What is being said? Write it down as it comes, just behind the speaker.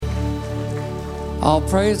Oh,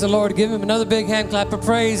 praise the Lord. Give him another big hand clap of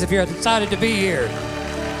praise if you're excited to be here.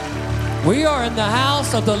 We are in the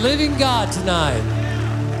house of the living God tonight.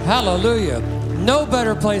 Hallelujah. No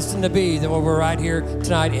better place than to be than when we're right here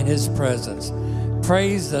tonight in his presence.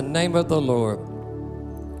 Praise the name of the Lord.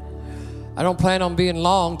 I don't plan on being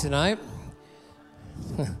long tonight.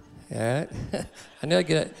 Yeah. I know you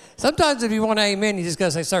get it. Sometimes if you want to amen, you just got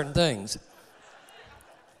to say certain things.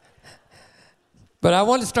 But I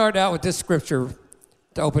want to start out with this scripture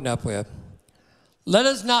to open up with. Let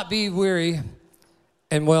us not be weary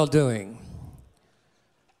in well-doing,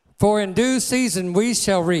 for in due season we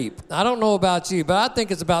shall reap. I don't know about you, but I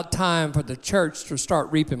think it's about time for the church to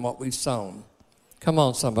start reaping what we've sown. Come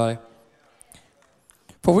on, somebody.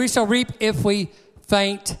 For we shall reap if we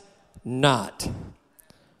faint not.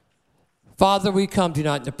 Father, we come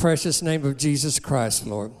tonight in the precious name of Jesus Christ,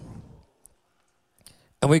 Lord.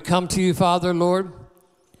 And we come to you, Father, Lord,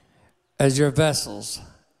 as your vessels,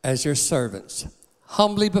 as your servants,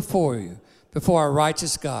 humbly before you, before our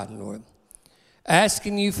righteous God, Lord,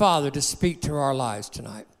 asking you, Father, to speak to our lives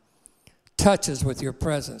tonight. Touch us with your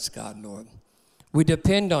presence, God, Lord. We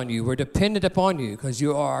depend on you. We're dependent upon you because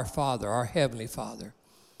you are our Father, our Heavenly Father.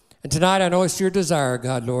 And tonight I know it's your desire,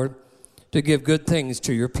 God, Lord, to give good things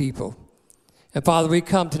to your people. And Father, we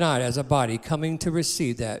come tonight as a body coming to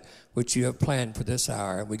receive that which you have planned for this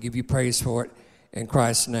hour. And we give you praise for it in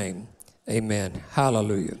Christ's name. Amen.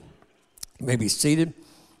 Hallelujah. You may be seated.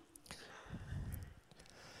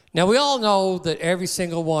 Now, we all know that every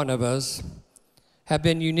single one of us have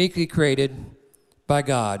been uniquely created by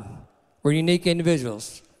God. We're unique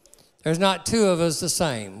individuals. There's not two of us the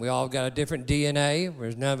same. We all got a different DNA.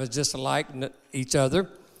 There's none of us just alike each other.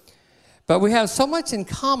 But we have so much in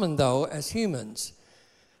common, though, as humans,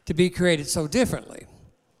 to be created so differently.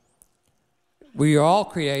 We are all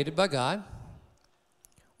created by God.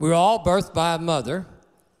 We're all birthed by a mother.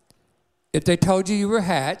 If they told you you were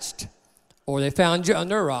hatched or they found you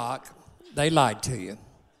under a rock, they lied to you.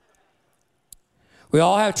 We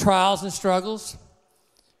all have trials and struggles.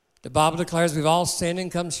 The Bible declares we've all sinned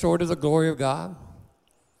and come short of the glory of God.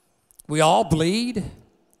 We all bleed.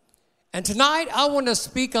 And tonight I want to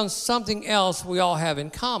speak on something else we all have in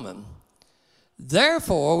common.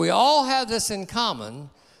 Therefore, we all have this in common,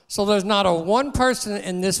 so there's not a one person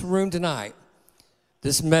in this room tonight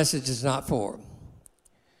this message is not for.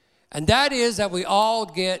 And that is that we all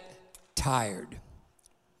get tired.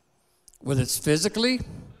 Whether it's physically,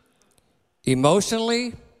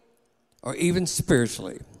 emotionally, or even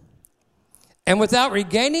spiritually. And without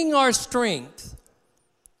regaining our strength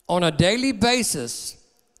on a daily basis,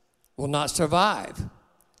 we'll not survive.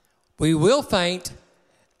 We will faint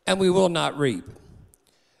and we will not reap.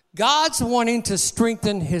 God's wanting to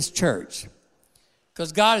strengthen his church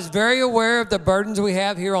because God is very aware of the burdens we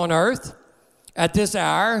have here on earth at this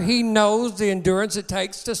hour. He knows the endurance it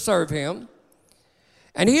takes to serve him.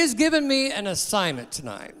 And he has given me an assignment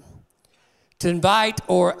tonight to invite,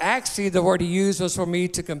 or actually the word he used was for me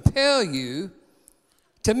to compel you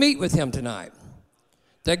to meet with him tonight.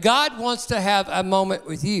 That God wants to have a moment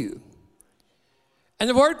with you. And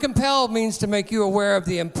the word compel means to make you aware of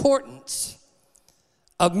the importance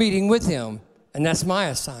of meeting with him. And that's my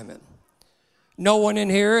assignment. No one in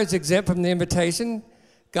here is exempt from the invitation.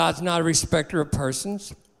 God's not a respecter of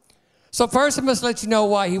persons. So first I must let you know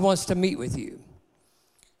why he wants to meet with you.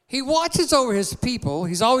 He watches over his people.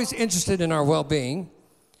 He's always interested in our well-being.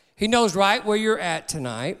 He knows right where you're at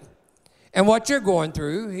tonight and what you're going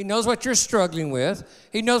through. He knows what you're struggling with.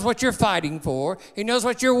 He knows what you're fighting for. He knows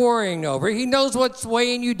what you're worrying over. He knows what's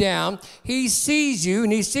weighing you down. He sees you,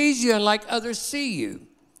 and he sees you unlike others see you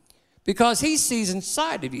because he sees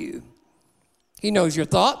inside of you. He knows your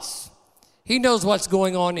thoughts. He knows what's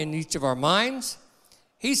going on in each of our minds.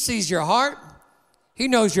 He sees your heart. He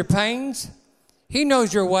knows your pains. He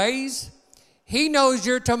knows your ways. He knows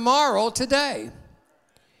your tomorrow today.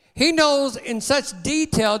 He knows in such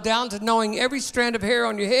detail down to knowing every strand of hair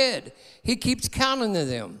on your head. He keeps counting of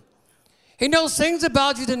them. He knows things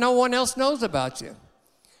about you that no one else knows about you.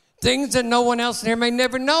 Things that no one else here may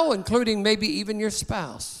never know, including maybe even your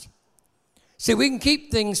spouse. See, we can keep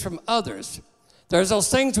things from others. There's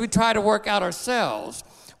those things we try to work out ourselves.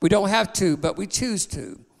 We don't have to, but we choose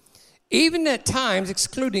to. Even at times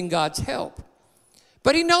excluding God's help.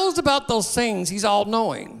 But he knows about those things. He's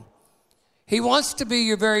all-knowing. He wants to be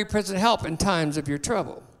your very present help in times of your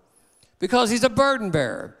trouble because he's a burden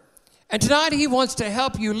bearer. And tonight he wants to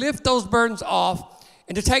help you lift those burdens off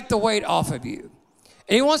and to take the weight off of you.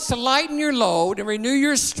 And he wants to lighten your load and renew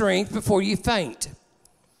your strength before you faint.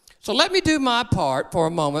 So let me do my part for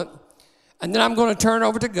a moment, and then I'm going to turn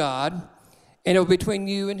over to God, and it'll be between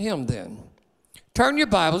you and him then Turn your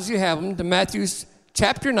Bibles, you have them, to Matthew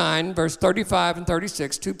chapter 9, verse 35 and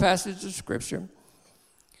 36, two passages of Scripture.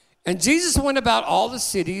 And Jesus went about all the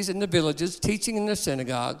cities and the villages, teaching in the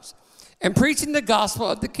synagogues and preaching the gospel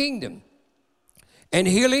of the kingdom and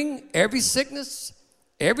healing every sickness,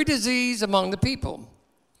 every disease among the people.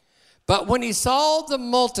 But when he saw the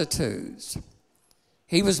multitudes,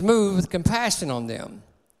 he was moved with compassion on them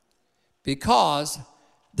because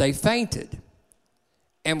they fainted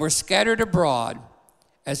and were scattered abroad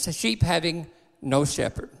as sheep having no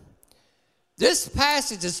shepherd. This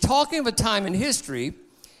passage is talking of a time in history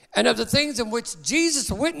and of the things in which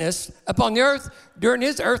Jesus witnessed upon the earth during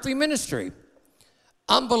his earthly ministry.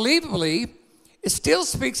 Unbelievably, it still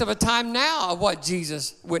speaks of a time now of what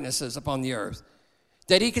Jesus witnesses upon the earth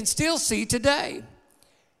that he can still see today.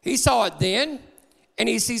 He saw it then, and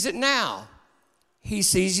he sees it now. He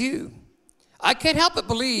sees you. I can't help but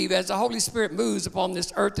believe as the Holy Spirit moves upon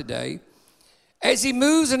this earth today, as he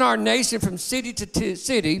moves in our nation from city to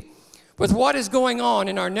city with what is going on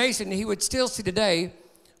in our nation, he would still see today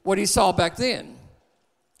what he saw back then.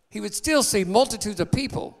 He would still see multitudes of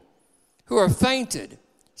people who are fainted,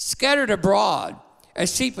 scattered abroad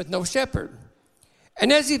as sheep with no shepherd.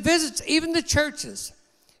 And as he visits even the churches,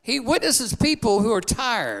 he witnesses people who are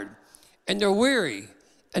tired and they're weary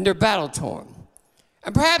and they're battle torn.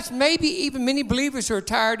 And perhaps maybe even many believers who are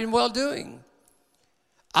tired and well-doing.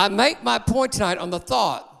 I make my point tonight on the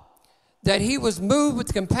thought that he was moved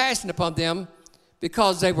with compassion upon them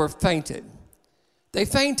because they were fainted. They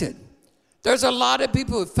fainted. There's a lot of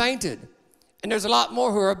people who fainted, and there's a lot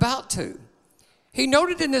more who are about to. He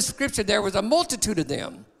noted in this scripture there was a multitude of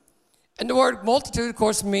them. And the word multitude, of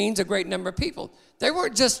course, means a great number of people. There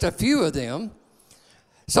weren't just a few of them.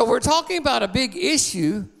 So we're talking about a big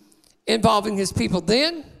issue involving his people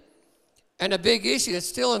then, and a big issue that's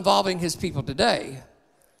still involving his people today.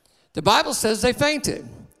 The Bible says they fainted.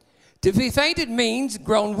 To be fainted means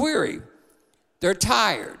grown weary. They're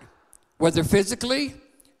tired, whether physically,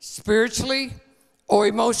 spiritually, or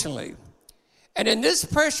emotionally. And in this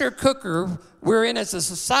pressure cooker we're in as a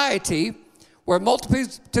society where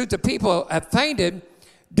multitudes of people have fainted,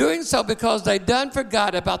 doing so because they done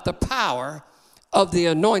forgot about the power of the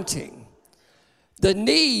anointing, the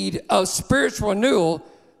need of spiritual renewal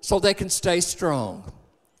so they can stay strong.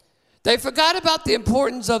 They forgot about the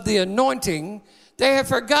importance of the anointing. They have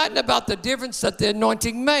forgotten about the difference that the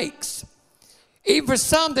anointing makes. Even for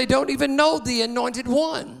some, they don't even know the anointed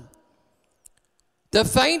one. The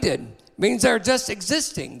fainted means they're just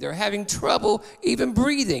existing. They're having trouble even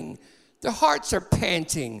breathing. Their hearts are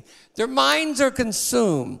panting. Their minds are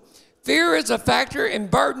consumed. Fear is a factor and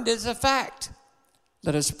burden is a fact.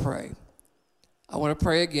 Let us pray. I want to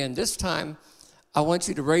pray again. This time, I want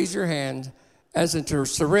you to raise your hand as in to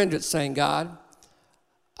surrender it, saying, God,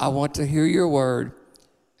 I want to hear your word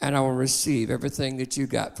and I will receive everything that you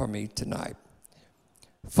got for me tonight.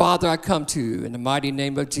 Father, I come to you in the mighty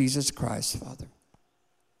name of Jesus Christ, Father.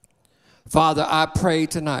 Father, I pray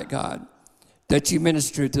tonight, God, that you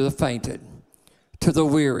minister to the fainted, to the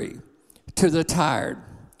weary, to the tired.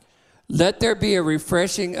 Let there be a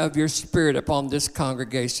refreshing of your spirit upon this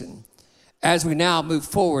congregation as we now move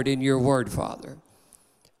forward in your word, Father.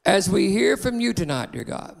 As we hear from you tonight, dear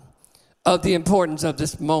God, of the importance of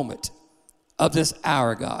this moment, of this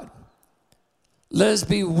hour, God, let us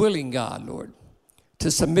be willing, God, Lord, to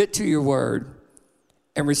submit to your word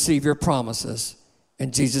and receive your promises.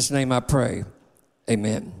 In Jesus' name I pray,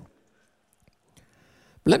 amen.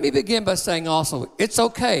 Let me begin by saying also, it's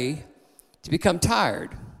okay to become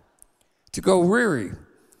tired, to go weary,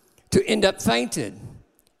 to end up fainted.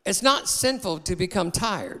 It's not sinful to become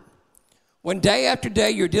tired. When day after day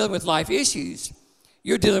you're dealing with life issues,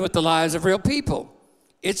 you're dealing with the lives of real people.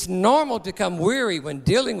 It's normal to become weary when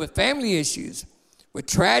dealing with family issues, with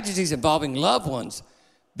tragedies involving loved ones,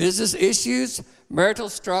 business issues, marital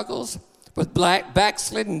struggles, with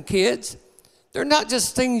backslidden kids. They're not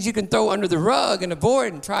just things you can throw under the rug and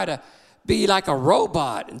avoid and try to be like a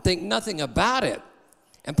robot and think nothing about it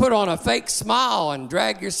and put on a fake smile and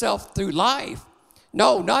drag yourself through life.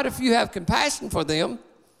 No, not if you have compassion for them.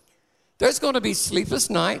 There's going to be sleepless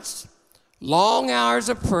nights, long hours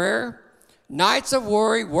of prayer, nights of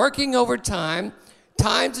worry, working overtime,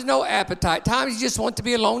 times of no appetite, times you just want to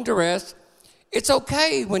be alone to rest. It's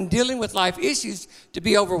okay when dealing with life issues to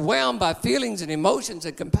be overwhelmed by feelings and emotions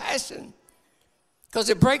and compassion, because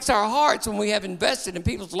it breaks our hearts when we have invested in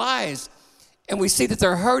people's lives and we see that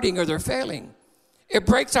they're hurting or they're failing. It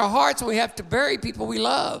breaks our hearts when we have to bury people we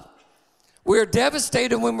love. We're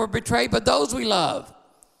devastated when we're betrayed by those we love.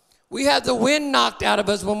 We have the wind knocked out of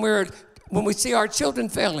us when we see our children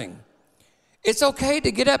failing. It's okay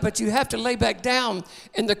to get up, but you have to lay back down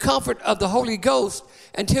in the comfort of the Holy Ghost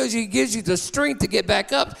until He gives you the strength to get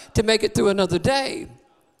back up to make it through another day.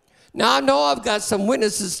 Now, I know I've got some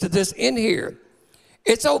witnesses to this in here.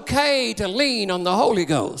 It's okay to lean on the Holy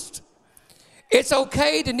Ghost. It's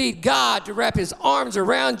okay to need God to wrap His arms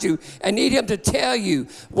around you and need Him to tell you,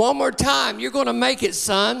 one more time, you're going to make it,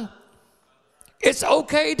 son. It's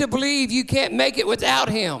okay to believe you can't make it without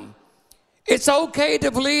Him. It's okay to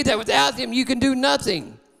believe that without Him you can do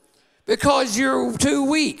nothing because you're too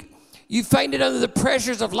weak. You fainted under the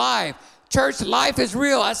pressures of life. Church, life is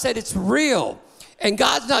real. I said it's real. And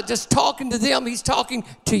God's not just talking to them, He's talking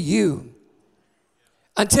to you.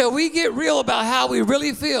 Until we get real about how we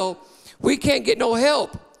really feel, we can't get no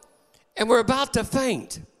help. And we're about to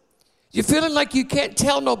faint. You're feeling like you can't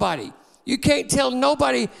tell nobody. You can't tell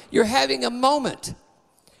nobody you're having a moment,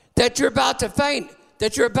 that you're about to faint,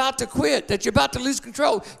 that you're about to quit, that you're about to lose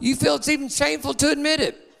control. You feel it's even shameful to admit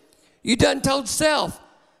it. You done told self,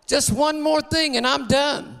 just one more thing and I'm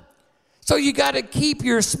done. So you got to keep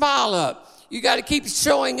your smile up. You got to keep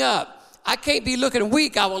showing up. I can't be looking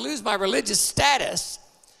weak. I will lose my religious status,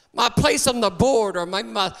 my place on the board, or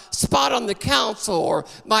my spot on the council, or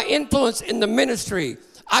my influence in the ministry.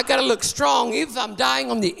 I got to look strong even if I'm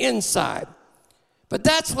dying on the inside. But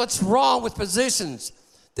that's what's wrong with positions.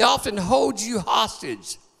 They often hold you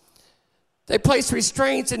hostage. They place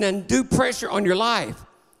restraints and undue pressure on your life.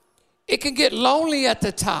 It can get lonely at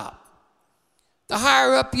the top. The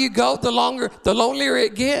higher up you go, the lonelier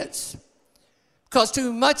it gets. Because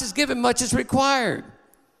too much is given, much is required.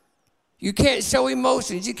 You can't show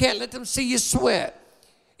emotions. You can't let them see you sweat.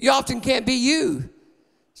 You often can't be you.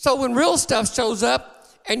 So when real stuff shows up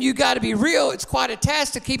and you got to be real, it's quite a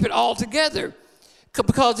task to keep it all together.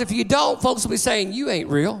 Because if you don't, folks will be saying, you ain't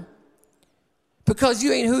real. Because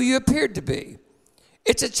you ain't who you appeared to be.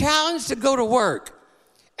 It's a challenge to go to work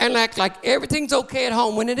and act like everything's okay at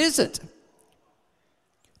home when it isn't.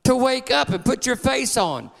 To wake up and put your face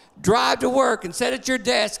on, drive to work and sit at your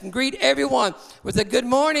desk and greet everyone with a good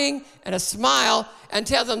morning and a smile and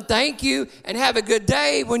tell them thank you and have a good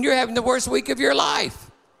day when you're having the worst week of your life.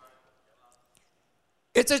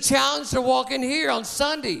 It's a challenge to walk in here on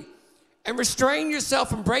Sunday and restrain yourself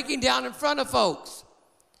from breaking down in front of folks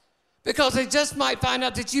because they just might find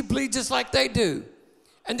out that you bleed just like they do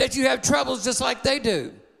and that you have troubles just like they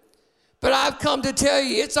do. But I've come to tell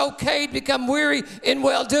you, it's okay to become weary in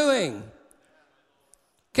well-doing.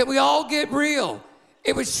 Can we all get real?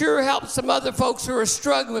 It would sure help some other folks who are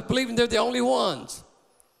struggling with believing they're the only ones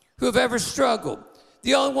who have ever struggled.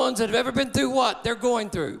 The only ones that have ever been through what they're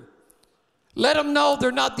going through. Let them know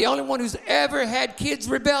they're not the only one who's ever had kids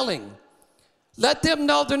rebelling. Let them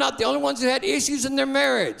know they're not the only ones who had issues in their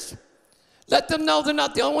marriage. Let them know they're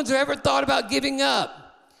not the only ones who ever thought about giving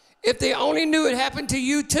up. If they only knew it happened to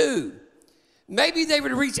you too, maybe they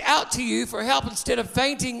would reach out to you for help instead of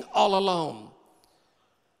fainting all alone.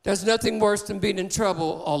 There's nothing worse than being in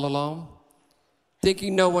trouble all alone,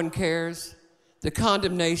 thinking no one cares. The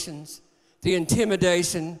condemnations, the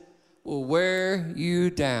intimidation will wear you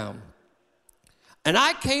down. And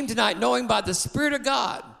I came tonight knowing by the Spirit of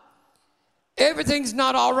God, everything's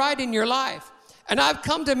not all right in your life. And I've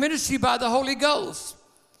come to ministry by the Holy Ghost.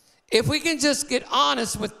 If we can just get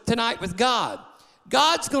honest tonight with God,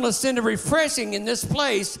 God's going to send a refreshing in this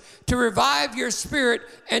place to revive your spirit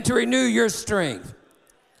and to renew your strength.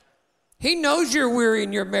 He knows you're weary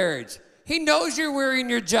in your marriage. He knows you're weary in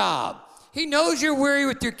your job. He knows you're weary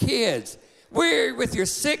with your kids, weary with your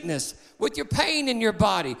sickness, with your pain in your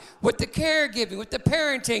body, with the caregiving, with the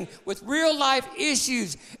parenting, with real life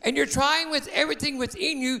issues. And you're trying with everything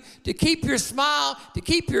within you to keep your smile, to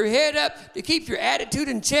keep your head up, to keep your attitude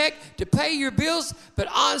in check, to pay your bills. But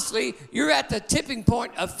honestly, you're at the tipping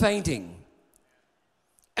point of fainting.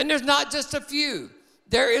 And there's not just a few.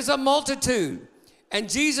 There is a multitude. And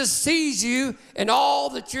Jesus sees you and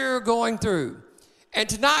all that you're going through. And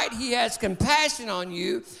tonight He has compassion on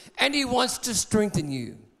you and He wants to strengthen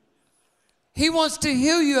you. He wants to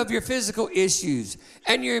heal you of your physical issues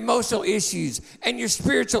and your emotional issues and your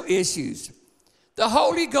spiritual issues. The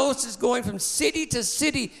Holy Ghost is going from city to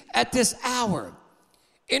city at this hour.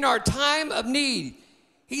 In our time of need,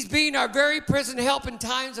 He's being our very present help in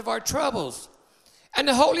times of our troubles. And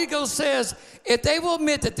the Holy Ghost says, if they will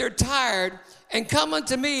admit that they're tired and come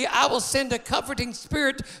unto me, I will send a comforting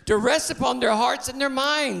spirit to rest upon their hearts and their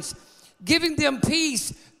minds, giving them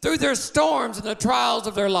peace through their storms and the trials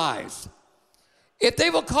of their lives. If they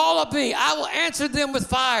will call up me, I will answer them with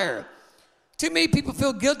fire. Too many people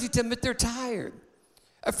feel guilty to admit they're tired.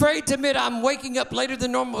 Afraid to admit I'm waking up later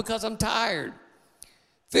than normal because I'm tired.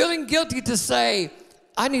 Feeling guilty to say,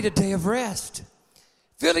 I need a day of rest.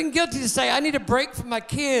 Feeling guilty to say, I need a break from my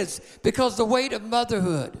kids because the weight of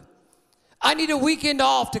motherhood. I need a weekend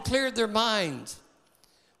off to clear their minds.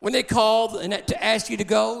 When they call and to ask you to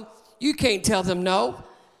go, you can't tell them no.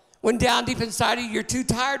 When down deep inside of you, you're too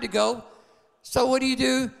tired to go. So what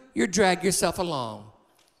do? You drag yourself along.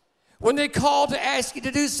 When they call to ask you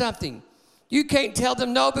to do something, you can't tell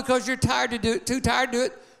them no because you're tired to do it, too tired to do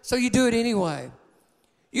it, so you do it anyway.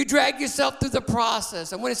 You drag yourself through the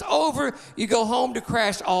process, and when it's over, you go home to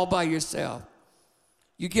crash all by yourself.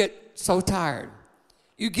 You get so tired.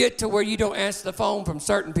 You get to where you don't answer the phone from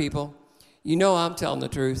certain people. You know I'm telling the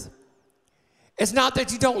truth. It's not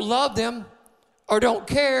that you don't love them or don't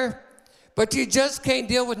care, but you just can't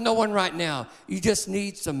deal with no one right now. You just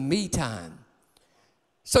need some me time.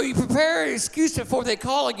 So you prepare an excuse before they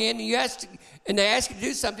call again, and they ask you to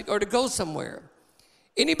do something or to go somewhere.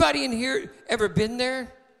 Anybody in here ever been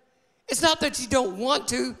there? It's not that you don't want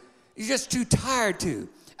to, you're just too tired to.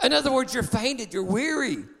 In other words, you're fainted, you're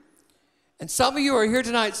weary. And some of you are here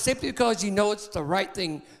tonight simply because you know it's the right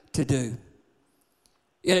thing to do.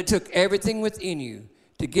 Yet it took everything within you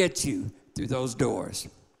to get you through those doors.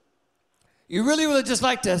 You really would have just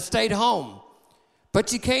like to have stayed home,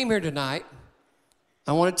 but you came here tonight.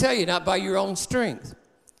 I want to tell you, not by your own strength,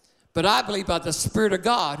 but I believe by the Spirit of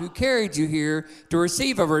God who carried you here to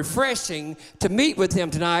receive a refreshing, to meet with Him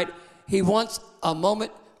tonight. He wants a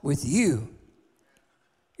moment with you.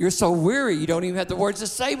 You're so weary, you don't even have the words to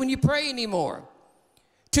say when you pray anymore.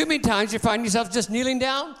 Too many times you find yourself just kneeling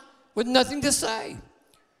down with nothing to say.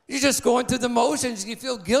 You're just going through the motions and you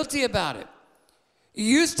feel guilty about it. You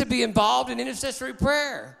used to be involved in intercessory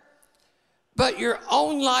prayer, but your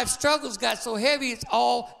own life struggles got so heavy, it's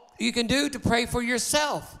all you can do to pray for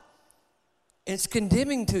yourself. It's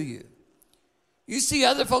condemning to you. You see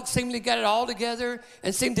other folks seem to get it all together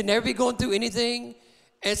and seem to never be going through anything,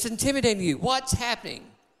 and it's intimidating you. What's happening?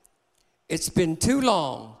 It's been too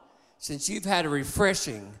long since you've had a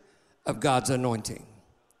refreshing of God's anointing.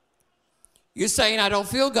 You're saying, I don't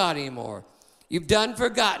feel God anymore. You've done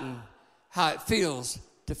forgotten how it feels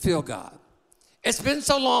to feel God. It's been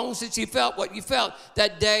so long since you felt what you felt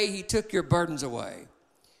that day He took your burdens away.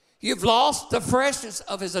 You've lost the freshness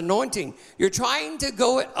of His anointing. You're trying to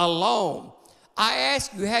go it alone. I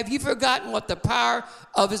ask you, have you forgotten what the power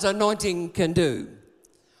of His anointing can do?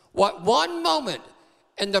 What one moment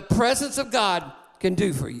in the presence of God can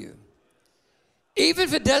do for you. Even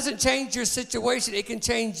if it doesn't change your situation, it can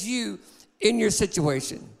change you in your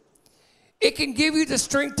situation. It can give you the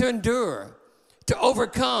strength to endure, to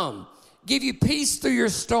overcome, give you peace through your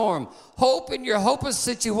storm, hope in your hopeless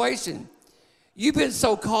situation. You've been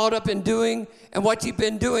so caught up in doing, and what you've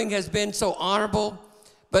been doing has been so honorable,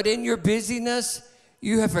 but in your busyness,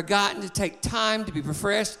 you have forgotten to take time to be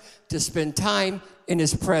refreshed, to spend time in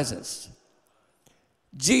His presence.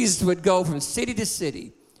 Jesus would go from city to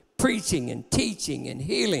city, preaching and teaching and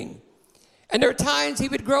healing. And there are times He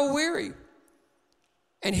would grow weary.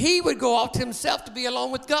 And He would go off to Himself to be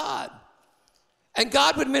alone with God. And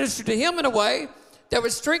God would minister to Him in a way that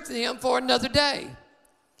would strengthen Him for another day.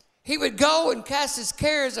 He would go and cast His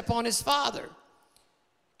cares upon His Father.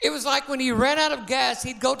 It was like when He ran out of gas,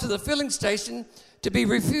 He'd go to the filling station to be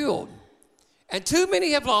refueled. And too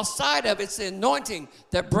many have lost sight of it's the anointing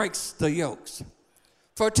that breaks the yokes.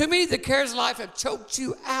 For too many, the cares of life have choked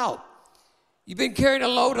you out. You've been carrying a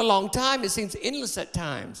load a long time. It seems endless at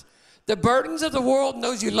times. The burdens of the world and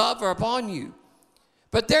those you love are upon you.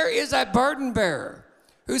 But there is a burden bearer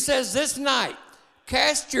who says this night,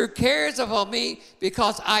 cast your cares upon me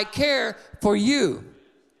because I care for you.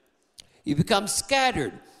 You become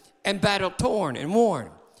scattered and battle-torn and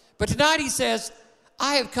worn. But tonight He says,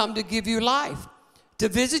 I have come to give you life, to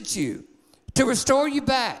visit you, to restore you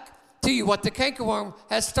back to you what the cankerworm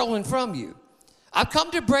has stolen from you. I've come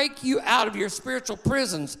to break you out of your spiritual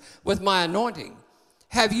prisons with my anointing.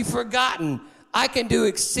 Have you forgotten I can do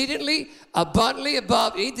exceedingly abundantly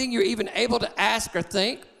above anything you're even able to ask or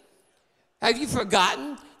think? Have you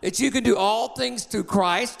forgotten that you can do all things through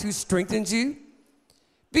Christ who strengthens you?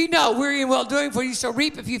 Be not weary in well-doing, for you shall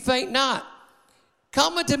reap if you faint not.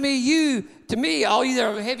 Come unto me, all you that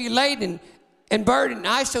are heavy laden and burdened, and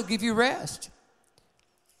I shall give you rest.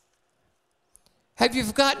 Have you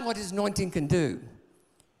forgotten what His anointing can do?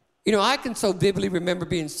 You know, I can so vividly remember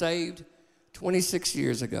being saved 26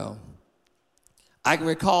 years ago. I can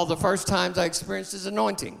recall the first times I experienced His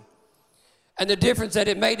anointing and the difference that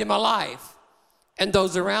it made in my life and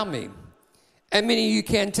those around me. And many of you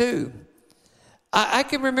can too. I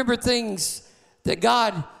can remember things that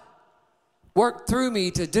God worked through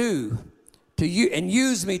me to do and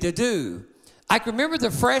use me to do. I can remember the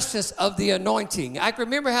freshness of the anointing. I can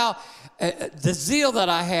remember how the zeal that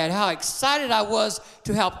I had, how excited I was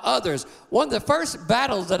to help others. One of the first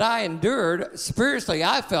battles that I endured spiritually,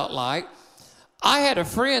 I felt like, I had a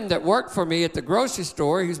friend that worked for me at the grocery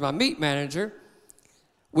store. He was my meat manager.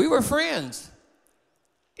 We were friends.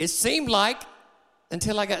 It seemed like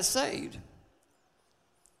until I got saved.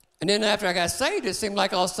 And then after I got saved, it seemed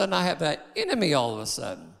like all of a sudden I have that enemy all of a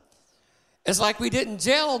sudden. It's like we didn't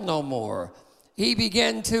gel no more. He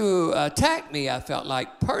began to attack me, I felt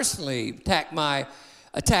like, personally, attack my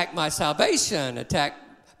salvation, attack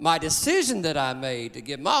my decision that I made to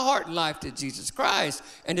give my heart and life to Jesus Christ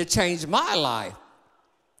and to change my life.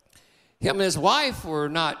 Him and his wife were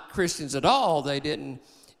not Christians at all. They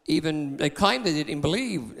claimed they didn't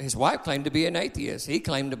believe. His wife claimed to be an atheist. He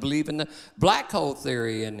claimed to believe in the black hole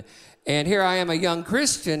theory. And here I am, a young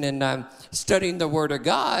Christian, and I'm studying the Word of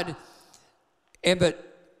God. But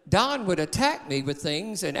Don would attack me with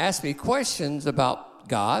things and ask me questions about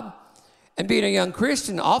God. And being a young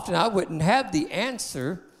Christian, often I wouldn't have the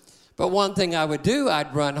answer. But one thing I would do,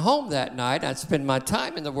 I'd run home that night. I'd spend my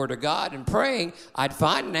time in the Word of God and praying. I'd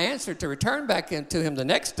find an answer to return back to him the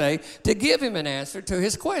next day to give him an answer to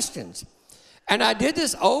his questions. And I did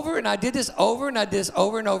this over, and I did this over, and I did this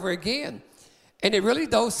over and over again. And it really,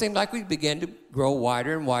 though, seemed like we began to grow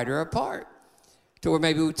wider and wider apart, to where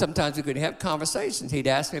maybe sometimes we could have conversations. He'd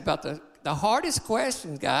ask me about the hardest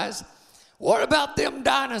questions, guys. What about them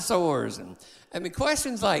dinosaurs? And I mean,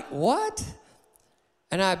 questions like, what?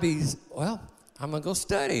 And I'd be, well, I'm going to go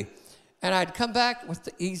study. And I'd come back with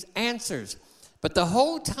these answers. But the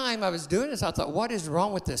whole time I was doing this, I thought, what is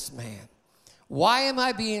wrong with this man? Why am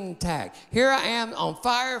I being attacked? Here I am on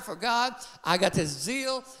fire for God. I got this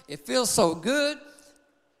zeal. It feels so good.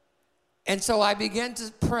 And so I began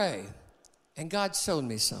to pray. And God showed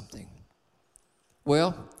me something.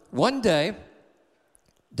 Well, one day,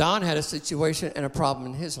 Don had a situation and a problem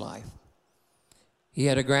in his life. He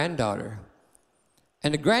had a granddaughter.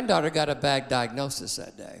 And the granddaughter got a bad diagnosis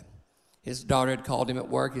that day. His daughter had called him at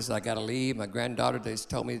work. He said, I got to leave. My granddaughter just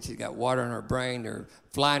told me that she got water in her brain. They're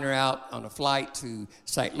flying her out on a flight to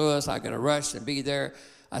St. Louis. I got to rush and be there.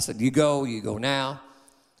 I said, you go now.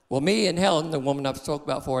 Well, me and Helen, the woman I've spoke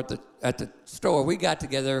about for at the store, we got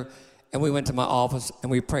together and we went to my office and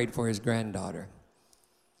we prayed for his granddaughter.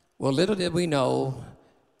 Well, little did we know,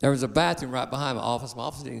 there was a bathroom right behind my office. My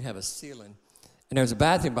office didn't have a ceiling. And there was a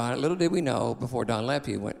bathroom behind it. Little did we know, before Don left,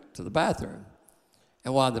 he went to the bathroom.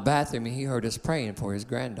 And while in the bathroom, he heard us praying for his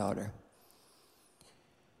granddaughter.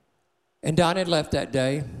 And Don had left that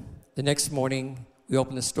day. The next morning, we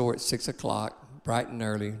opened the store at 6 o'clock, bright and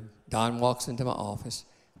early. Don walks into my office,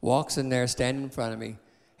 walks in there, standing in front of me,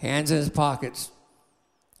 hands in his pockets.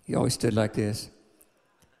 He always stood like this.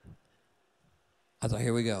 I thought,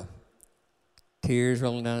 here we go. Tears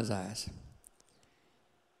rolling down his eyes.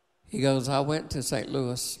 He goes, I went to St.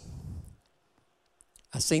 Louis.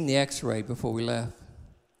 I seen the x-ray before we left.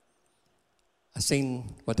 I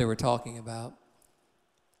seen what they were talking about.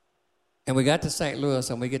 And we got to St. Louis,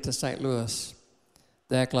 and we get to St. Louis,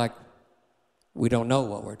 they act like we don't know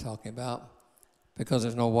what we're talking about because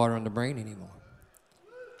there's no water on the brain anymore.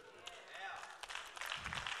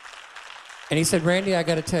 And he said, Randy, I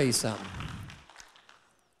got to tell you something.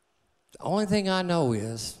 The only thing I know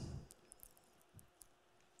is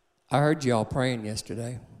I heard y'all praying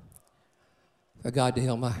yesterday for God to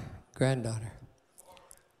heal my granddaughter.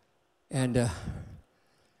 And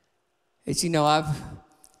it's, you know,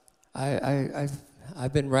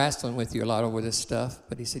 I've been wrestling with you a lot over this stuff,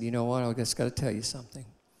 but he said, you know what, I just got to tell you something.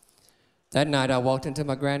 That night I walked into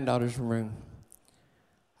my granddaughter's room.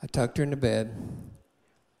 I tucked her into bed,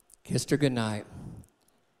 kissed her goodnight,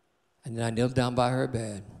 and then I kneeled down by her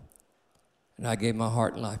bed, and I gave my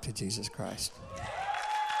heart and life to Jesus Christ.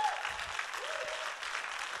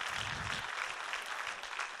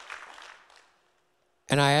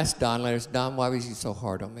 And I asked Don later, Don, why was you so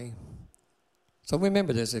hard on me? So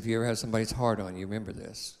remember this, if you ever have somebody's hard on you, remember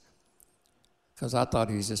this. Because I thought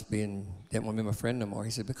he was just didn't want to be my friend no more.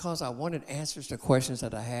 He said, because I wanted answers to questions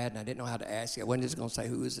that I had, and I didn't know how to ask you. I wasn't just going to say,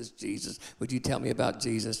 who is this Jesus? Would you tell me about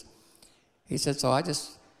Jesus? He said, so I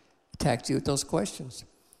just attacked you with those questions.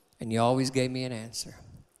 And you always gave me an answer.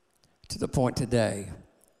 To the point today,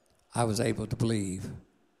 I was able to believe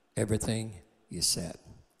everything you said.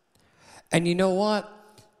 And you know what?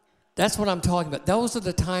 That's what I'm talking about. Those are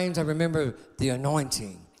the times I remember the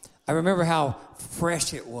anointing. I remember how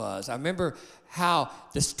fresh it was. I remember how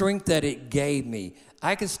the strength that it gave me.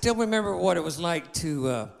 I can still remember what it was like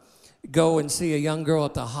to go and see a young girl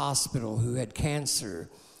at the hospital who had cancer.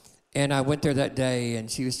 And I went there that day, and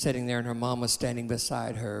she was sitting there, and her mom was standing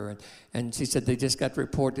beside her. And she said, they just got the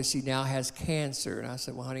report that she now has cancer. And I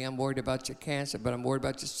said, well, honey, I'm worried about your cancer, but I'm worried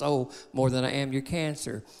about your soul more than I am your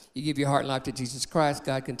cancer. You give your heart and life to Jesus Christ,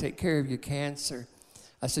 God can take care of your cancer.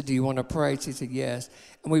 I said, do you want to pray? She said, yes.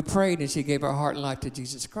 And we prayed, and she gave her heart and life to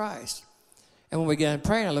Jesus Christ. And when we got done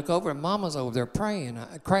praying, I look over, and Mama's over there praying,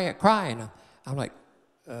 crying. I'm like,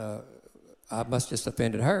 I must just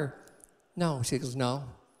offended her. No, she goes, no.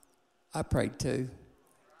 I prayed too.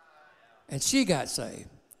 And she got saved.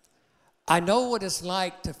 I know what it's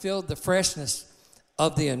like to feel the freshness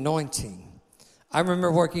of the anointing. I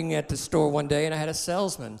remember working at the store one day, and I had a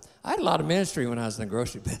salesman. I had a lot of ministry when I was in the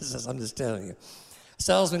grocery business, I'm just telling you. A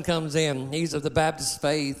salesman comes in. He's of the Baptist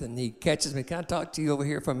faith, and he catches me. Can I talk to you over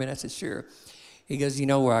here for a minute? I said, sure. He goes, you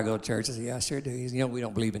know where I go to church? I said, yeah, I sure do. He said, you know, we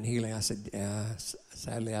don't believe in healing. I said, yeah,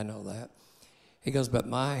 sadly, I know that. He goes, but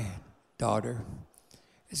my daughter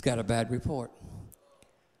has got a bad report.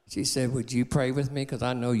 She said, would you pray with me? Because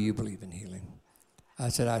I know you believe in healing. I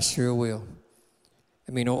said, I sure will.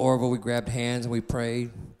 I mean, Orville, we grabbed hands and we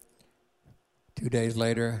prayed. 2 days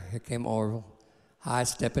later, here came Orville, high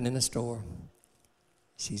stepping in the store.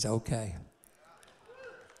 She's okay.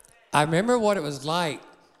 I remember what it was like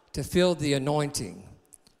to feel the anointing,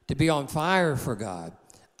 to be on fire for God.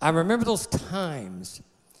 I remember those times.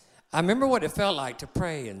 I remember what it felt like to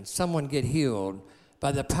pray and someone get healed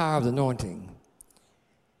by the power of the anointing.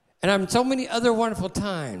 And I'm so many other wonderful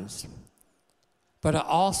times. But I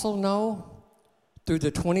also know through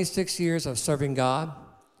the 26 years of serving God,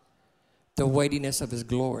 the weightiness of his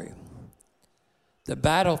glory, the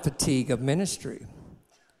battle fatigue of ministry,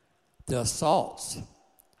 the assaults,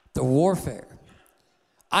 the warfare.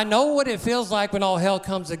 I know what it feels like when all hell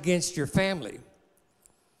comes against your family,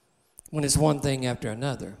 when it's one thing after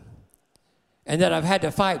another. And that I've had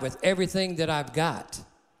to fight with everything that I've got.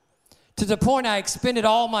 To the point I expended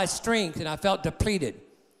all my strength and I felt depleted.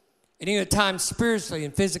 And even at times spiritually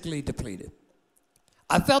and physically depleted.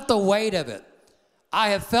 I felt the weight of it. I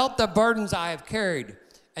have felt the burdens I have carried.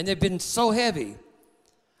 And they've been so heavy.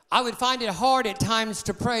 I would find it hard at times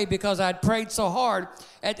to pray because I'd prayed so hard.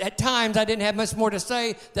 At times I didn't have much more to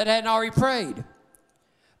say that I hadn't already prayed.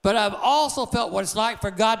 But I've also felt what it's like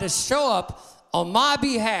for God to show up on my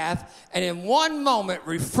behalf and in one moment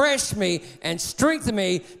refresh me and strengthen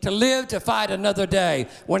me to live to fight another day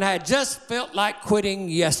when I had just felt like quitting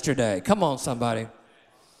yesterday. Come on, somebody.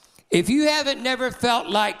 If you haven't never felt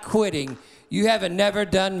like quitting, you haven't never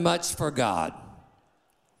done much for God.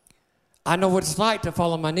 I know what it's like to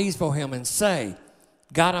fall on my knees for him and say,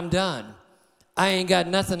 God, I'm done. I ain't got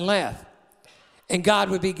nothing left. And God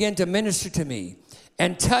would begin to minister to me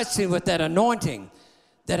and touch me with that anointing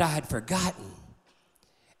that I had forgotten.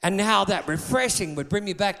 And now that refreshing would bring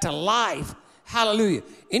me back to life. Hallelujah.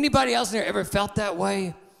 Anybody else in there ever felt that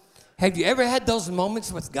way? Have you ever had those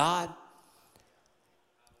moments with God?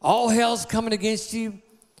 All hell's coming against you.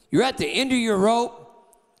 You're at the end of your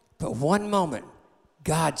rope. But one moment,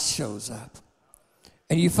 God shows up.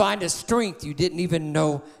 And you find a strength you didn't even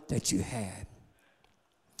know that you had.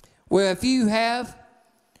 Well, if you have,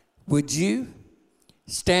 would you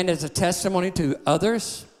stand as a testimony to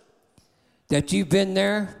others that you've been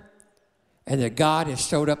there and that God has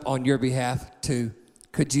showed up on your behalf too?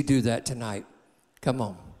 Could you do that tonight? Come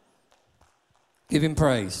on. Give him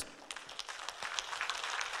praise.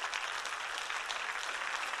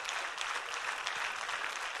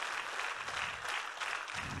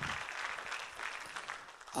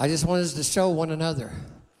 I just wanted us to show one another.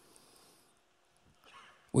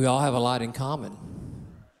 We all have a lot in common.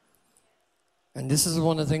 And this is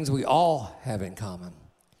one of the things we all have in common.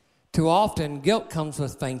 Too often, guilt comes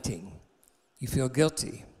with fainting. You feel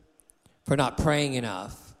guilty for not praying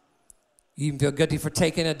enough. You even feel guilty for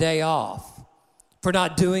taking a day off, for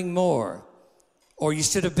not doing more. Or you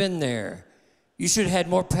should have been there. You should have had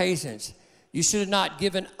more patience. You should have not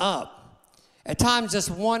given up. At times,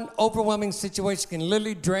 just one overwhelming situation can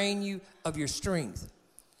literally drain you of your strength.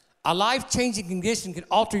 A life-changing condition can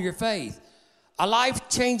alter your faith. A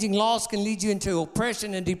life-changing loss can lead you into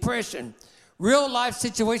oppression and depression. Real life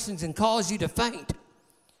situations can cause you to faint.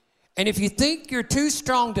 And if you think you're too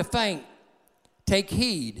strong to faint, take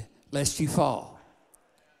heed lest you fall.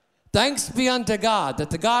 Thanks be unto God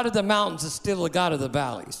that the God of the mountains is still the God of the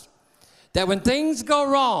valleys. That when things go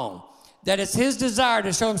wrong, that it's his desire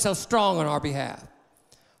to show himself strong on our behalf.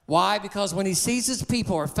 Why? Because when he sees his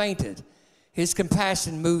people are fainted, his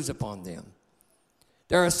compassion moves upon them.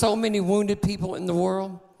 There are so many wounded people in the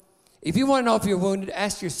world. If you want to know if you're wounded,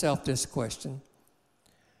 ask yourself this question.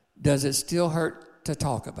 Does it still hurt to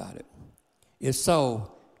talk about it? If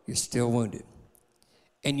so, you're still wounded.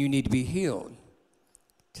 and you need to be healed.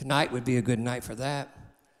 Tonight would be a good night for that.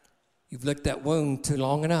 You've licked that wound too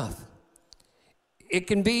long enough. It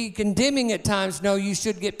can be condemning at times. No, you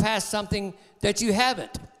should get past something that you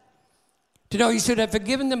haven't. To know you should have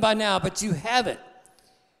forgiven them by now, but you haven't.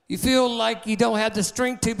 You feel like you don't have the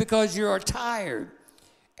strength to because you are tired.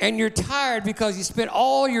 And you're tired because you spent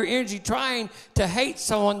all your energy trying to hate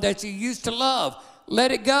someone that you used to love.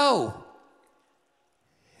 Let it go.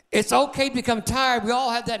 It's okay to become tired. We all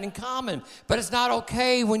have that in common. But it's not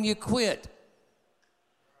okay when you quit.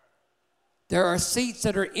 There are seats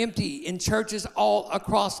that are empty in churches all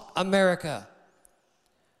across America.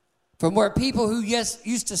 From where people who, yes,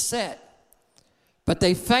 used to sit, but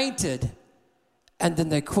they fainted and then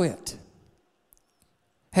they quit.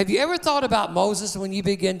 Have you ever thought about Moses when you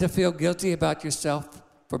begin to feel guilty about yourself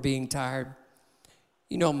for being tired?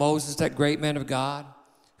 You know Moses, that great man of God,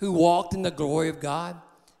 who walked in the glory of God,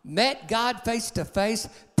 met God face to face,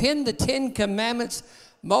 penned the 10 Commandments.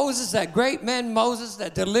 Moses, that great man Moses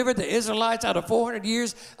that delivered the Israelites out of 400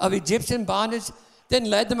 years of Egyptian bondage, then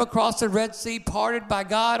led them across the Red Sea, parted by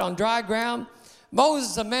God on dry ground.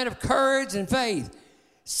 Moses, a man of courage and faith.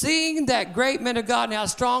 Seeing that great man of God and how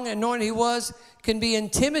strong and anointed he was can be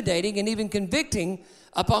intimidating and even convicting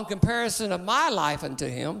upon comparison of my life unto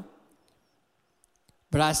him.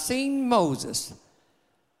 But I seen Moses,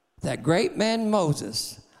 that great man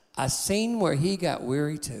Moses, I seen where he got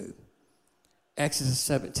weary too. Exodus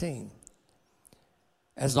 17.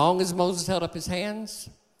 As long as Moses held up his hands,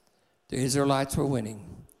 the Israelites were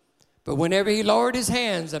winning. But whenever he lowered his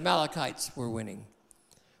hands, the Amalekites were winning.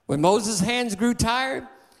 When Moses' hands grew tired,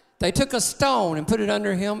 they took a stone and put it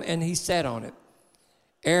under him, and he sat on it.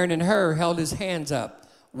 Aaron and Hur held his hands up,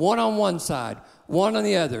 one on one side, one on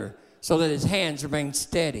the other, so that his hands remained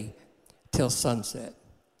steady till sunset.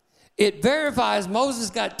 It verifies Moses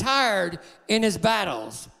got tired in his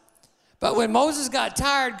battles. But when Moses got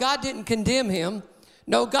tired, God didn't condemn him.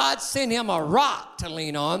 No, God sent him a rock to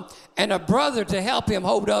lean on and a brother to help him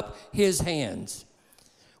hold up his hands.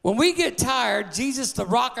 When we get tired, Jesus, the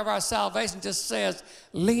rock of our salvation, just says,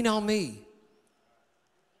 lean on me.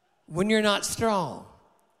 When you're not strong,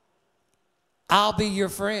 I'll be your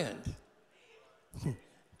friend.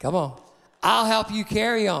 Come on. I'll help you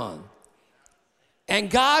carry on. And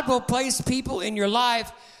God will place people in your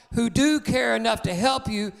life who do care enough to help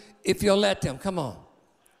you if you'll let them. Come on.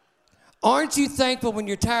 Aren't you thankful when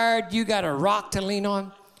you're tired you got a rock to lean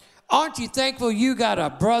on? Aren't you thankful you got a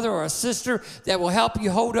brother or a sister that will help you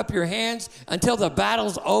hold up your hands until the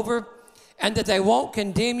battle's over, and that they won't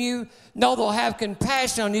condemn you? No, they'll have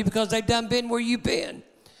compassion on you because they've done been where you've been.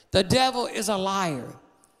 The devil is a liar.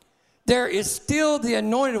 There is still the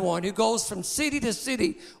anointed one who goes from city to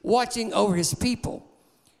city watching over his people.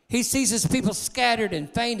 He sees his people scattered and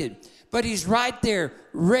fainted, but he's right there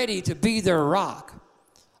ready to be their rock.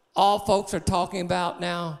 All folks are talking about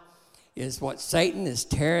now is what Satan is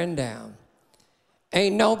tearing down.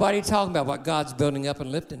 Ain't nobody talking about what God's building up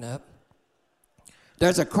and lifting up.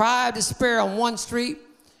 There's a cry of despair on one street,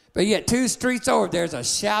 but yet 2 streets over, there's a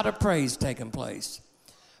shout of praise taking place.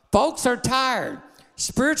 Folks are tired.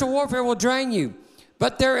 Spiritual warfare will drain you,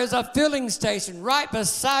 but there is a filling station right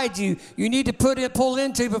beside you you need to pull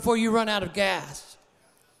into before you run out of gas.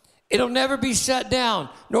 It'll never be shut down,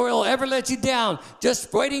 nor it'll ever let you down,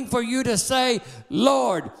 just waiting for you to say,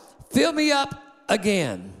 Lord, fill me up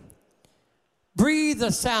again. Breathe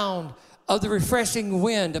the sound of the refreshing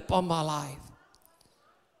wind upon my life.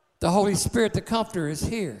 The Holy Spirit, the Comforter, is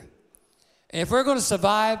here. And if we're going to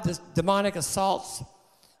survive the demonic assaults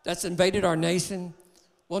that's invaded our nation,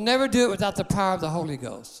 we'll never do it without the power of the Holy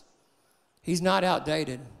Ghost. He's not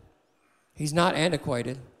outdated. He's not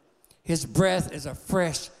antiquated. His breath is a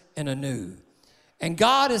fresh and anew. And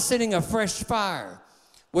God is sending a fresh fire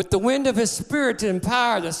with the wind of his Spirit to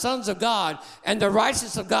empower the sons of God and the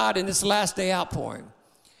righteousness of God in this last day outpouring.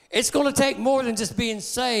 It's going to take more than just being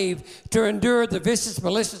saved to endure the vicious,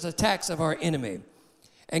 malicious attacks of our enemy.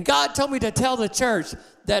 And God told me to tell the church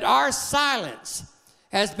that our silence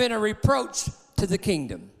has been a reproach to the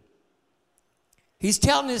kingdom. He's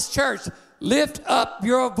telling his church, lift up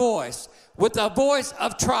your voice with a voice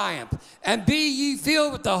of triumph, and be ye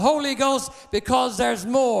filled with the Holy Ghost, because there's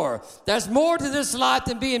more. There's more to this life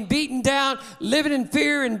than being beaten down, living in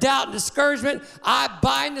fear and doubt and discouragement. I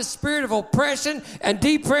bind the spirit of oppression and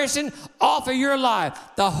depression off of your life.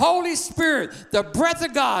 The Holy Spirit, the breath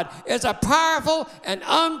of God, is a powerful and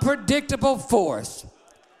unpredictable force.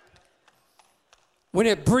 When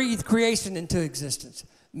it breathed creation into existence,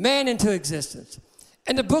 man into existence.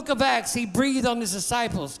 In the book of Acts, he breathed on his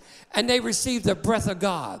disciples, and they received the breath of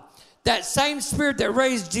God. That same Spirit that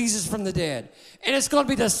raised Jesus from the dead. And it's going to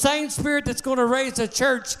be the same Spirit that's going to raise the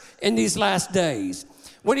church in these last days.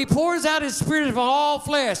 When he pours out his Spirit upon all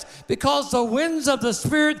flesh, because the winds of the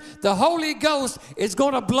Spirit, the Holy Ghost, is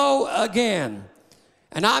going to blow again.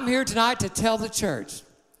 And I'm here tonight to tell the church,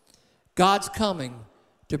 God's coming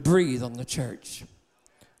to breathe on the church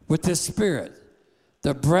with this Spirit,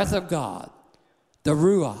 the breath of God, the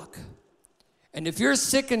Ruach. And if you're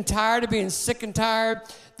sick and tired of being sick and tired,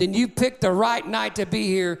 then you picked the right night to be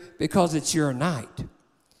here because it's your night.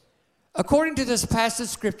 According to this passage of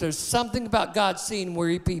Scripture, there's something about God seeing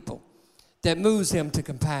weary people that moves him to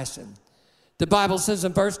compassion. The Bible says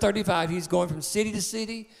in verse 35, he's going from city to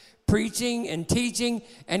city, preaching and teaching,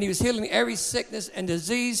 and he was healing every sickness and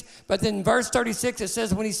disease. But then in verse 36, it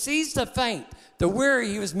says, when he sees the faint, the weary,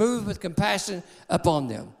 he was moved with compassion upon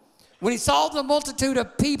them. When he saw the multitude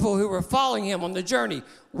of people who were following him on the journey,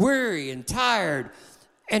 weary and tired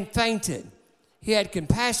and fainted, he had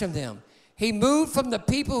compassion of them. He moved from the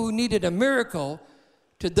people who needed a miracle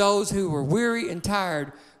to those who were weary and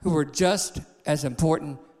tired, who were just as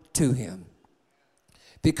important to him.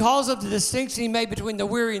 Because of the distinction he made between the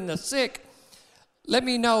weary and the sick, lets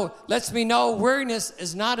me know weariness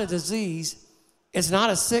is not a disease. It's not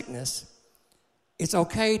a sickness. It's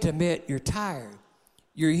okay to admit you're tired.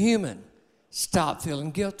 You're human. Stop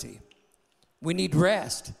feeling guilty. We need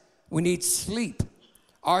rest. We need sleep.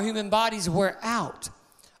 Our human bodies wear out.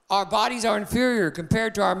 Our bodies are inferior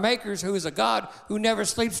compared to our Maker, who is a God who never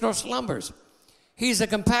sleeps nor slumbers. He's a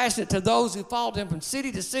compassionate to those who followed him from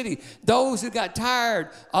city to city, those who got tired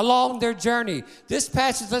along their journey. This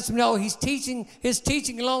passage lets them know his teaching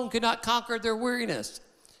alone could not conquer their weariness.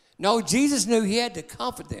 No, Jesus knew he had to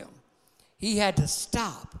comfort them. He had to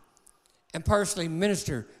stop and personally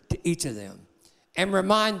minister to each of them and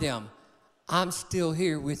remind them, I'm still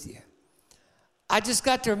here with you. I just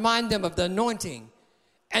got to remind them of the anointing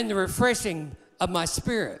and the refreshing of my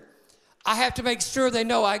spirit. I have to make sure they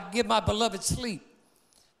know I give my beloved sleep,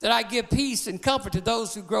 that I give peace and comfort to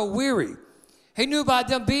those who grow weary. He knew by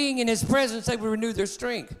them being in his presence, they would renew their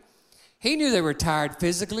strength. He knew they were tired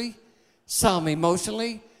physically, some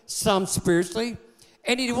emotionally, some spiritually.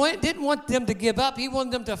 And he didn't want them to give up. He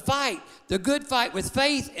wanted them to fight the good fight with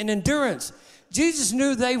faith and endurance. Jesus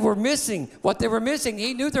knew they were missing what they were missing.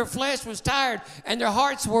 He knew their flesh was tired and their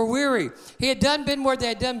hearts were weary. He had done been where they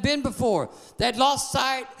had done been before. They had lost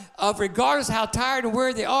sight of, regardless how tired and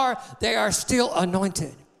weary they are still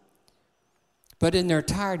anointed. But in their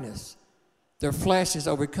tiredness, their flesh is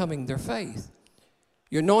overcoming their faith.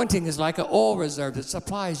 Your anointing is like an oil reserve that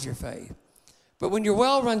supplies your faith. But when your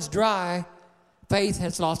well runs dry, faith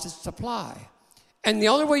has lost its supply. And the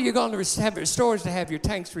only way you're going to have it restored is to have your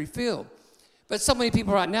tanks refilled. But so many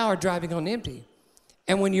people right now are driving on empty.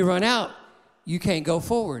 And when you run out, you can't go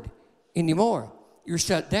forward anymore. You're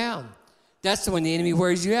shut down. That's when the enemy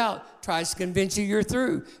wears you out, tries to convince you you're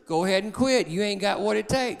through. Go ahead and quit. You ain't got what it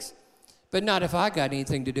takes. But not if I got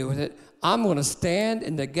anything to do with it. I'm going to stand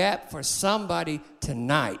in the gap for somebody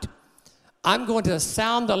tonight. I'm going to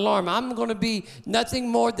sound the alarm. I'm going to be nothing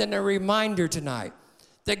more than a reminder tonight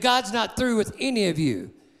that God's not through with any of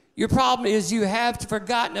you. Your problem is you have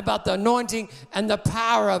forgotten about the anointing and the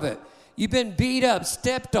power of it. You've been beat up,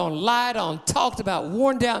 stepped on, lied on, talked about,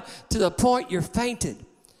 worn down to the point you're fainted.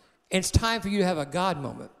 And it's time for you to have a God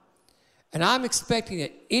moment. And I'm expecting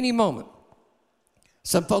at any moment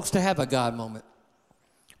some folks to have a God moment.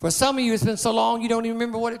 For some of you, it's been so long you don't even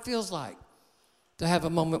remember what it feels like to have a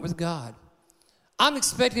moment with God. I'm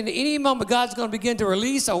expecting at any moment God's going to begin to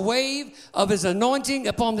release a wave of his anointing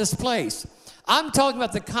upon this place. I'm talking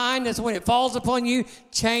about the kind that's when it falls upon you,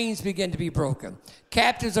 chains begin to be broken.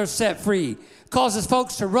 Captives are set free. Causes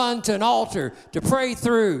folks to run to an altar, to pray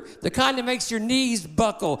through. The kind that makes your knees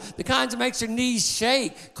buckle. The kind that makes your knees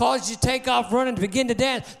shake. Causes you to take off running, to begin to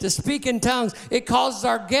dance, to speak in tongues. It causes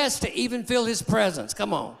our guests to even feel his presence.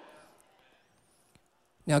 Come on.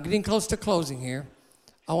 Now, getting close to closing here,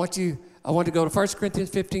 I want to go to 1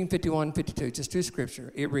 Corinthians 15, 51, 52. Just two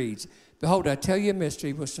scripture. It reads, Behold, I tell you a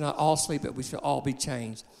mystery. We shall not all sleep, but we shall all be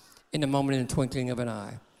changed in a moment, in the twinkling of an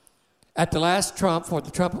eye. At the last trump, for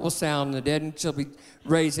the trumpet will sound, and the dead shall be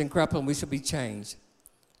raised incorruptible, and we shall be changed.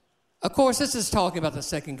 Of course, this is talking about the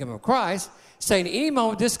second coming of Christ, saying at any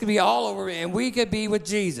moment this could be all over, and we could be with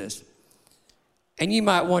Jesus. And you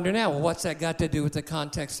might wonder now, well, what's that got to do with the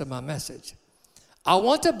context of my message? I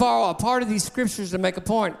want to borrow a part of these scriptures to make a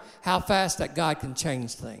point how fast that God can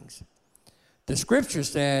change things. The scripture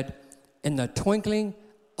said, in the twinkling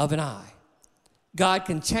of an eye, God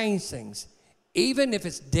can change things, even if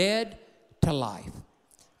it's dead to life.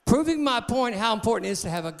 Proving my point how important it is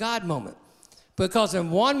to have a God moment. Because in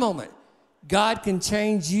one moment, God can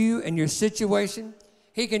change you and your situation.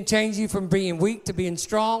 He can change you from being weak to being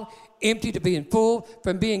strong, empty to being full,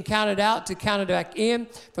 from being counted out to counted back in,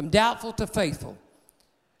 from doubtful to faithful.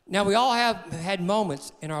 Now, we all have had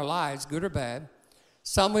moments in our lives, good or bad.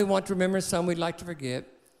 Some we want to remember, some we'd like to forget.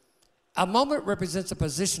 A moment represents a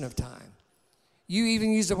position of time. You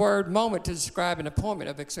even use the word moment to describe an appointment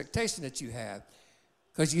of expectation that you have.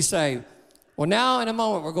 Because you say, well, now in a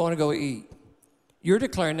moment we're going to go eat. You're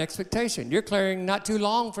declaring expectation. You're declaring not too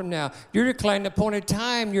long from now. You're declaring the appointed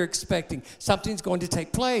time you're expecting. Something's going to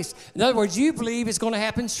take place. In other words, you believe it's going to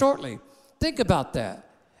happen shortly. Think about that.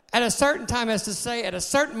 At a certain time, as to say, at a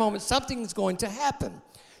certain moment, something's going to happen.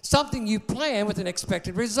 Something you plan with an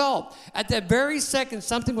expected result. At that very second,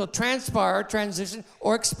 something will transpire, transition,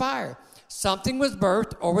 or expire. Something was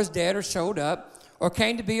birthed or was dead or showed up or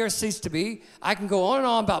came to be or ceased to be. I can go on and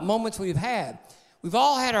on about moments we've had. We've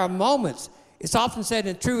all had our moments. It's often said,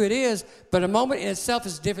 and true it is, but a moment in itself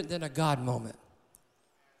is different than a God moment.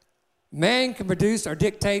 Man can produce or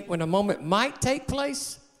dictate when a moment might take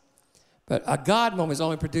place, but a God moment is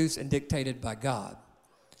only produced and dictated by God.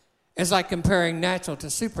 It's like comparing natural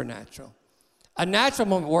to supernatural. A natural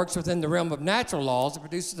moment works within the realm of natural laws and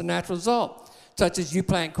produces a natural result. Such as you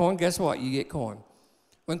plant corn, guess what? You get corn.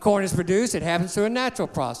 When corn is produced, it happens through a natural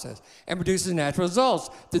process and produces natural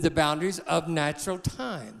results through the boundaries of natural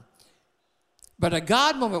time. But a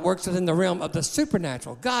God moment works within the realm of the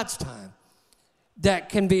supernatural, God's time, that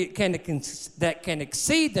can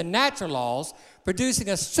exceed the natural laws, producing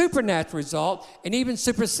a supernatural result and even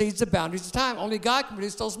supersedes the boundaries of time. Only God can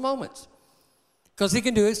produce those moments because he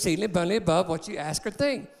can do exceedingly abundantly above what you ask or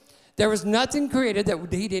think. There was nothing created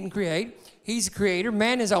that he didn't create. He's a creator.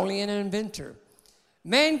 Man is only an inventor.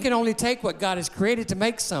 Man can only take what God has created to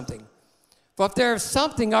make something. For if there is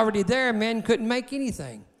something already there, man couldn't make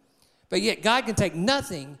anything. But yet God can take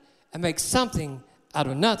nothing and make something out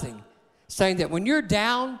of nothing. Saying that when you're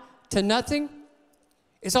down to nothing,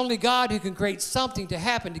 it's only God who can create something to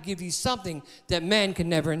happen to give you something that man can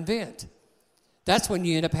never invent. That's when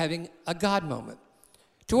you end up having a God moment.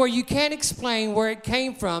 To where you can't explain where it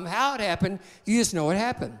came from, how it happened, you just know it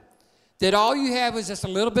happened. That all you have was just a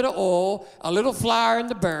little bit of oil, a little flour in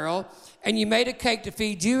the barrel, and you made a cake to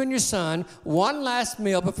feed you and your son one last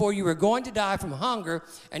meal before you were going to die from hunger.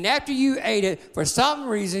 And after you ate it, for some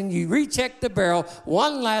reason, you rechecked the barrel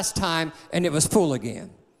one last time, and it was full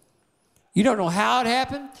again. You don't know how it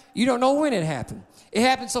happened. You don't know when it happened. It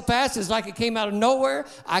happened so fast, it's like it came out of nowhere.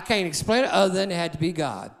 I can't explain it other than it had to be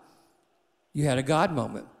God. You had a God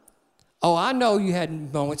moment. Oh, I know you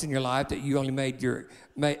had moments in your life that you only made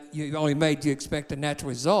you expect a natural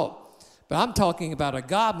result. But I'm talking about a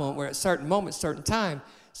God moment where at certain moments, certain time,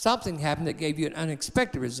 something happened that gave you an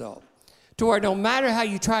unexpected result. To where no matter how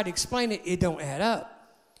you try to explain it, it don't add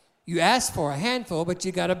up. You asked for a handful, but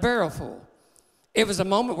you got a barrel full. It was a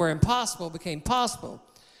moment where impossible became possible.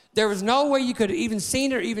 There was no way you could have even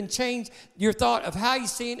seen it or even changed your thought of how you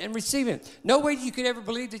seen it and receiving it. No way you could ever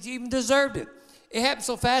believe that you even deserved it. It happened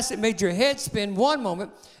so fast it made your head spin one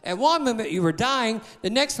moment. At one moment you were dying, the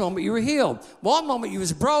next moment you were healed. One moment you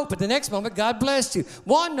was broke, but the next moment God blessed you.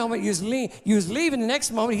 One moment you was leaving, the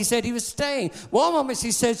next moment he said he was staying. One moment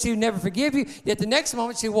she said she would never forgive you, yet the next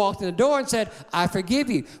moment she walked in the door and said, I forgive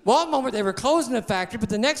you. One moment they were closing the factory, but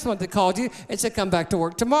the next moment they called you and said, come back to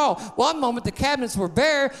work tomorrow. One moment the cabinets were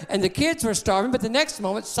bare and the kids were starving, but the next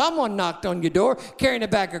moment someone knocked on your door carrying a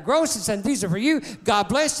bag of groceries and said, these are for you. God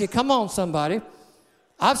bless you. Come on, somebody.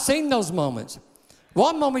 I've seen those moments.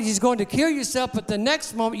 One moment he's going to kill yourself, but the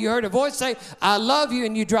next moment you heard a voice say, I love you,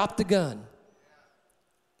 and you dropped the gun.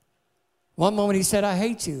 One moment he said, I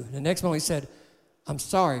hate you. The next moment he said, I'm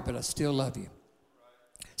sorry, but I still love you.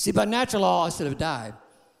 See, by natural law, I should have died.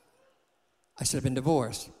 I should have been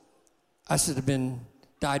divorced. I should have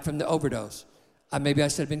died from the overdose. Maybe I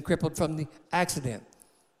should have been crippled from the accident.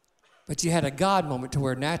 But you had a God moment to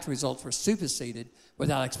where natural results were superseded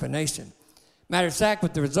without explanation. Matter of fact,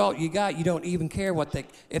 with the result you got, you don't even care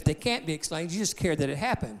if they can't be explained, you just care that it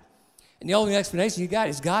happened. And the only explanation you got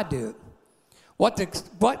is God do it. What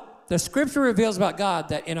the scripture reveals about God,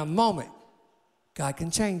 that in a moment, God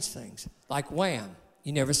can change things. Like wham,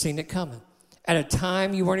 you never seen it coming. At a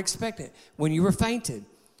time you weren't expecting it, when you were fainted,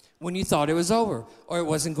 when you thought it was over, or it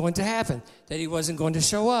wasn't going to happen, that he wasn't going to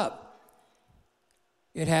show up.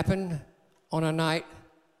 It happened on a night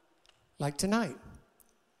like tonight.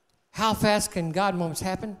 How fast can God moments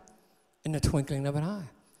happen? In the twinkling of an eye.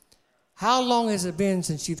 How long has it been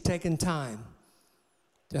since you've taken time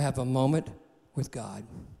to have a moment with God?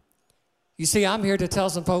 You see, I'm here to tell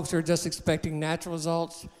some folks who are just expecting natural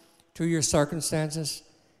results to your circumstances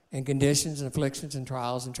and conditions and afflictions and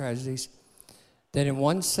trials and tragedies, that in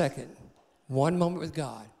 1 second, 1 moment with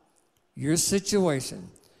God, your situation,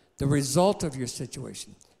 the result of your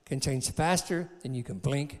situation, can change faster than you can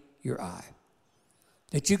blink your eye.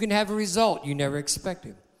 That you can have a result you never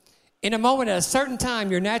expected. In a moment, at a certain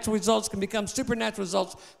time, your natural results can become supernatural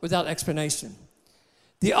results without explanation.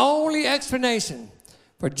 The only explanation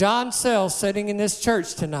for John Sells sitting in this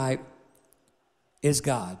church tonight is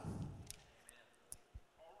God.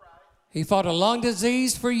 He fought a lung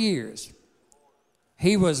disease for years.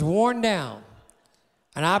 He was worn down.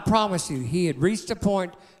 And I promise you, he had reached a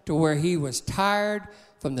point to where he was tired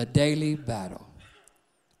from the daily battle.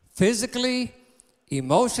 Physically,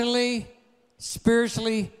 emotionally,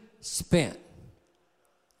 spiritually spent.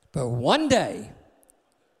 But one day,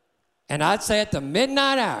 and I'd say at the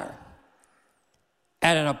midnight hour,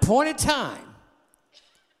 at an appointed time,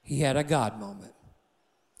 he had a God moment.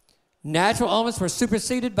 Natural elements were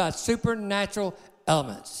superseded by supernatural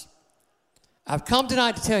elements. I've come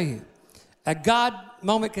tonight to tell you, a God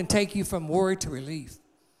moment can take you from worry to relief,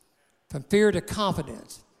 from fear to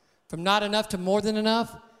confidence, from not enough to more than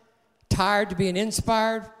enough, tired to being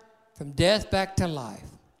inspired, from death back to life.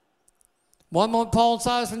 One moment Paul and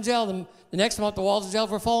Silas were in jail, the next moment the walls of jail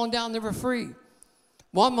were falling down, they were free.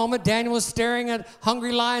 One moment Daniel was staring at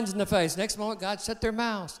hungry lions in the face. Next moment God shut their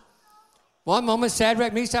mouths. One moment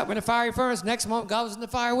Shadrach, Meshach were in a fiery furnace. Next moment God was in the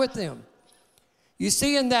fire with them. You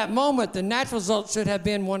see, in that moment, the natural result should have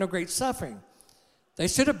been one of great suffering. They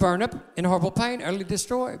should have burned up in horrible pain, utterly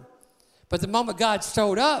destroyed. But the moment God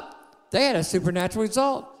showed up, they had a supernatural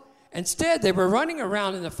result. Instead, they were running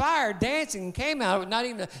around in the fire, dancing, and came out with not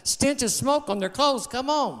even a stench of smoke on their clothes. Come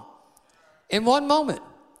on. In one moment.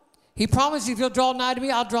 He promised you, if you'll draw nigh to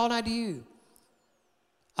me, I'll draw nigh to you.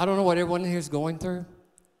 I don't know what everyone here is going through,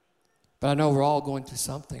 but I know we're all going through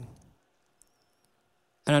something.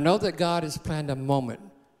 And I know that God has planned a moment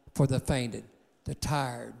for the fainted, the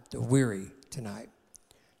tired, the weary tonight,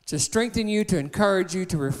 to strengthen you, to encourage you,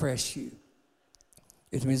 to refresh you.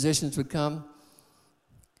 If the musicians would come.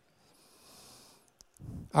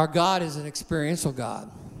 Our God is an experiential God.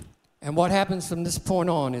 And what happens from this point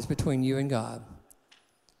on is between you and God.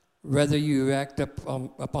 Whether you act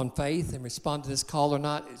upon faith and respond to this call or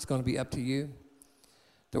not, it's going to be up to you.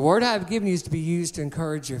 The word I have given you is to be used to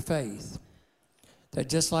encourage your faith. That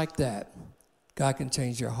just like that, God can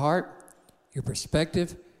change your heart, your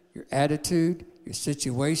perspective, your attitude, your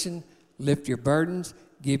situation, lift your burdens,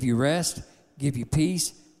 give you rest, give you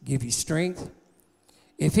peace, give you strength.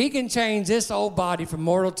 If he can change this old body from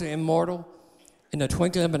mortal to immortal in the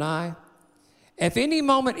twinkling of an eye, if any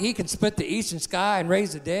moment he can split the eastern sky and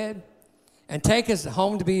raise the dead and take us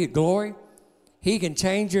home to be at glory, he can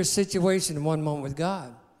change your situation in one moment with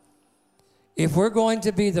God. If we're going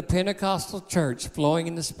to be the Pentecostal church flowing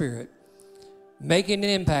in the Spirit, making an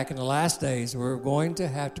impact in the last days, we're going to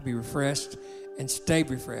have to be refreshed and stay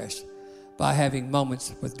refreshed by having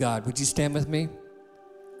moments with God. Would you stand with me?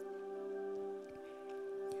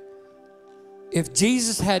 If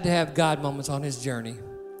Jesus had to have God moments on his journey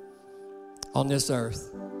on this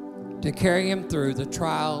earth to carry him through the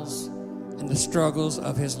trials and the struggles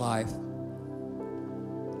of his life,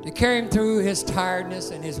 to carry him through his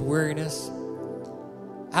tiredness and his weariness,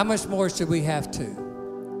 how much more should we have to?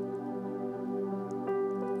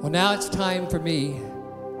 Well, now it's time for me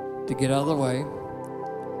to get out of the way,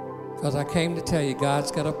 because I came to tell you God's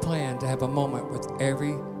got a plan to have a moment with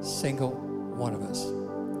every single one of us.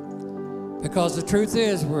 Because the truth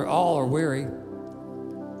is, we're all are weary.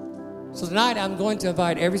 So tonight, I'm going to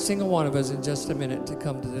invite every single one of us in just a minute to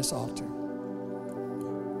come to this altar.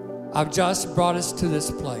 I've just brought us to this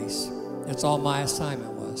place. That's all my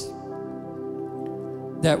assignment was.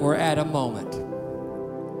 That we're at a moment.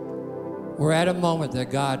 We're at a moment that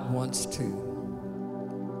God wants to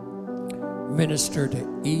minister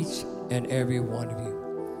to each and every one of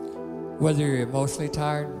you. Whether you're emotionally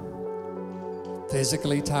tired,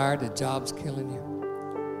 physically tired, the job's killing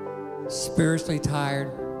you, spiritually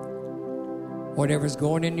tired, whatever's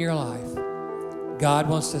going in your life, God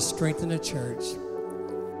wants to strengthen the church.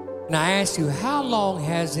 And I ask you, how long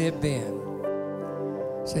has it been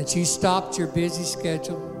since you stopped your busy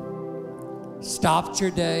schedule, stopped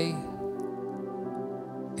your day,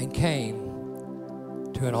 and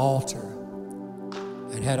came to an altar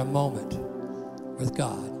and had a moment with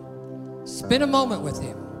God? Spend a moment with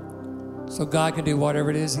him so God can do whatever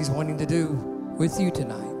it is he's wanting to do with you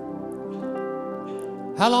tonight.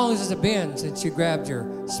 How long has it been since you grabbed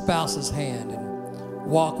your spouse's hand and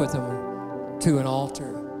walked with them to an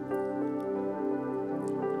altar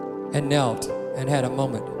and knelt and had a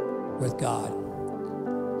moment with God?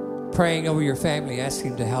 praying over your family,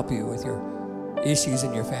 asking Him to help you with your issues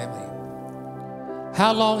in your family?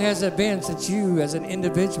 How long has it been since you as an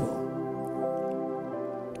individual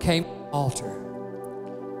came to the altar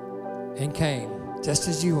and came just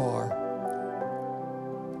as you are,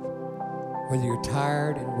 whether you're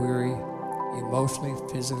tired and weary, emotionally,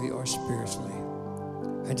 physically, or spiritually,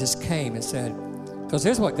 and just came and said, because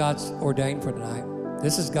here's what God's ordained for tonight.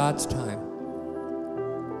 This is God's time.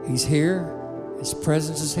 He's here. His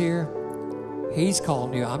presence is here. He's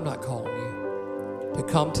calling you. I'm not calling you. To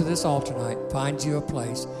come to this altar tonight, find you a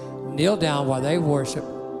place, kneel down while they worship,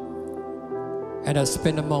 and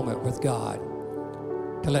spend a moment with God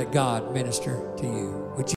to let God minister to you. Would you